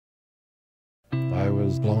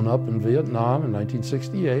was blown up in Vietnam in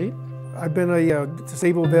 1968. I've been a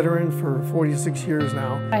disabled veteran for 46 years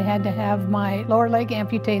now. I had to have my lower leg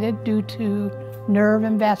amputated due to nerve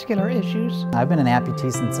and vascular issues. I've been an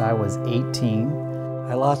amputee since I was 18.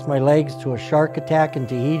 I lost my legs to a shark attack in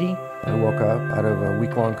Tahiti. I woke up out of a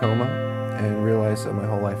week-long coma and realized that my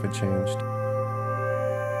whole life had changed.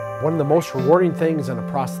 One of the most rewarding things in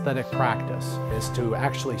a prosthetic practice is to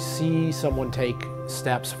actually see someone take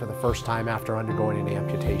steps for the first time after undergoing an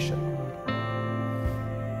amputation.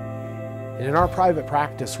 And in our private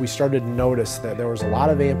practice, we started to notice that there was a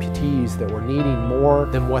lot of amputees that were needing more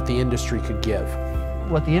than what the industry could give.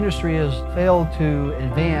 What the industry has failed to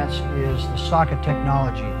advance is the socket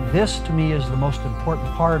technology. This, to me, is the most important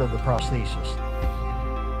part of the prosthesis.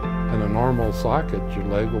 In a normal socket, your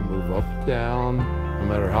leg will move up and down, no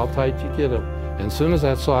matter how tight you get it. And as soon as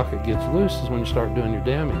that socket gets loose is when you start doing your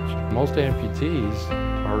damage. Most amputees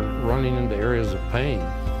are running into areas of pain.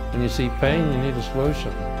 When you see pain, you need a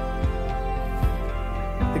solution.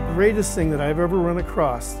 The greatest thing that I've ever run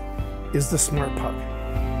across is the Smart Puck.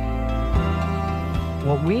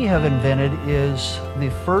 What we have invented is the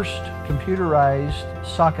first computerized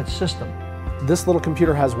socket system. This little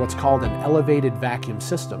computer has what's called an elevated vacuum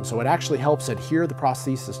system, so it actually helps adhere the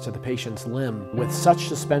prosthesis to the patient's limb with such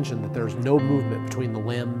suspension that there's no movement between the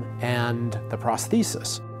limb and the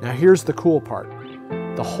prosthesis. Now here's the cool part.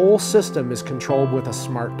 The whole system is controlled with a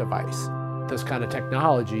smart device. This kind of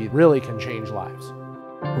technology really can change lives.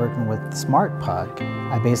 Working with Smart Puck,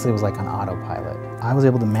 I basically was like on autopilot. I was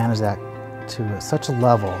able to manage that to such a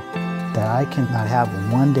level that I cannot have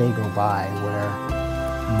one day go by where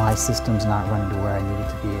my system's not running to where I need it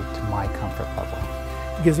to be to my comfort level.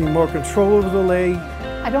 It gives me more control over the leg.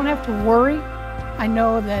 I don't have to worry. I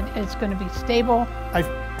know that it's going to be stable. I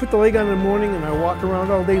put the leg on in the morning and I walk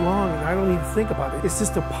around all day long and I don't even think about it. It's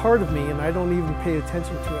just a part of me and I don't even pay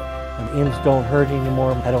attention to it. My limbs don't hurt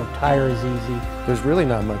anymore. I don't tire as easy. There's really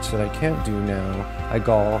not much that I can't do now. I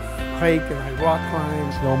golf, Hike and I rock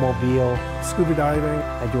climb, Snowmobile. scuba diving.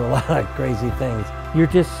 I do a lot of crazy things. You're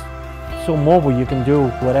just so mobile, you can do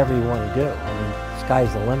whatever you want to do. I mean,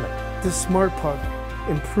 sky's the limit. This Smart Puck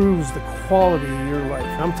improves the quality of your life.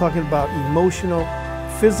 I'm talking about emotional,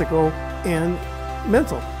 physical, and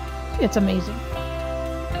mental. It's amazing.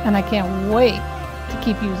 And I can't wait to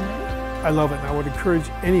keep using it. I love it and I would encourage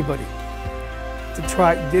anybody to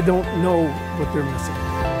try. They don't know what they're missing.